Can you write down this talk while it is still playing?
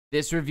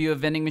This review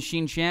of Vending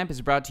Machine Champ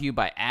is brought to you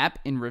by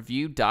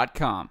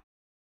appinreview.com.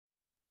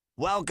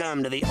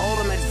 Welcome to the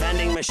Ultimate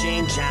Vending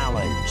Machine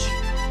Challenge.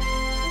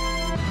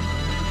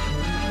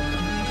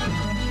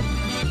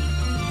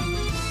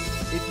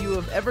 If you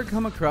have ever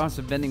come across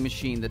a vending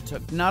machine that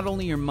took not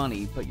only your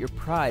money, but your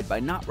pride by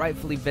not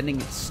rightfully vending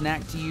its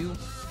snack to you,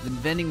 then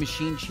Vending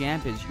Machine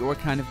Champ is your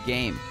kind of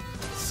game.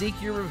 Seek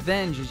your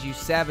revenge as you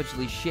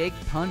savagely shake,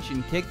 punch,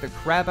 and kick the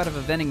crap out of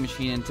a vending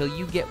machine until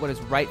you get what is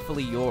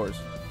rightfully yours.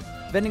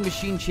 Vending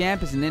Machine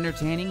Champ is an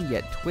entertaining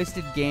yet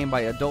twisted game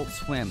by Adult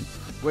Swim,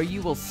 where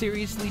you will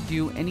seriously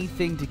do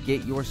anything to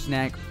get your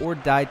snack or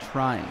die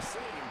trying.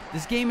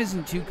 This game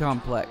isn't too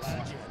complex.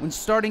 When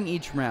starting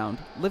each round,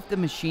 lift the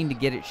machine to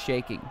get it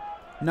shaking.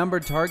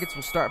 Numbered targets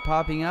will start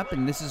popping up,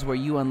 and this is where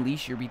you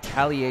unleash your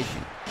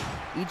retaliation.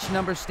 Each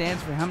number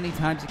stands for how many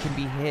times it can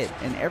be hit,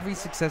 and every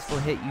successful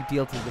hit you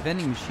deal to the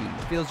vending machine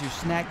fills your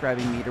snack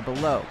grabbing meter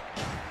below.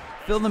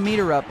 Fill the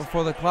meter up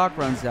before the clock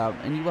runs out,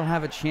 and you will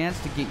have a chance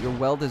to get your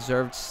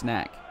well-deserved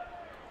snack.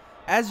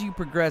 As you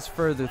progress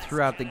further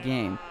throughout the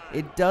game,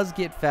 it does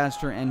get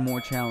faster and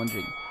more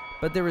challenging,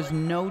 but there is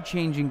no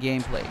change in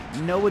gameplay,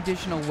 no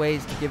additional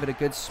ways to give it a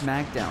good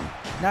smackdown,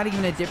 not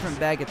even a different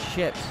bag of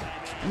chips.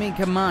 I mean,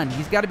 come on,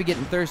 he's got to be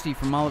getting thirsty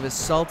from all of his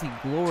salty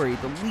glory.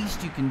 The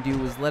least you can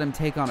do is let him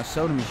take on a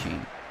soda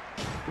machine.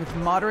 With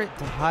moderate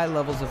to high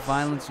levels of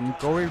violence and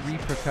gory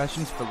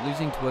repercussions for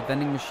losing to a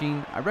vending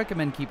machine, I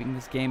recommend keeping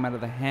this game out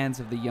of the hands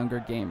of the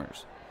younger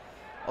gamers.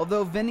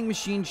 Although Vending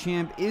Machine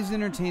Champ is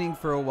entertaining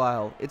for a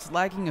while, it's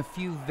lacking a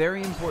few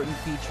very important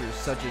features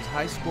such as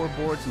high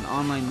scoreboards and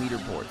online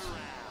leaderboards.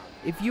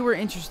 If you are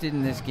interested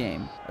in this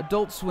game,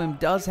 Adult Swim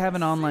does have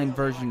an online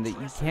version that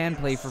you can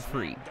play for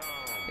free.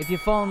 If you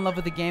fall in love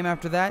with the game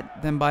after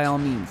that, then by all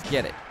means,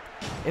 get it.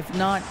 If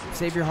not,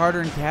 save your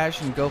hard-earned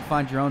cash and go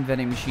find your own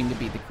vending machine to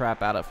beat the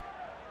crap out of.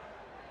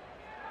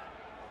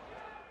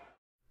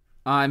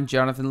 I'm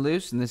Jonathan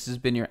Luce, and this has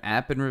been your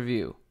App in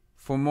Review.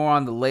 For more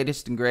on the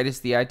latest and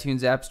greatest the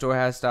iTunes App Store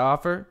has to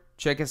offer,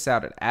 check us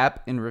out at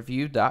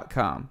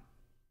appinreview.com.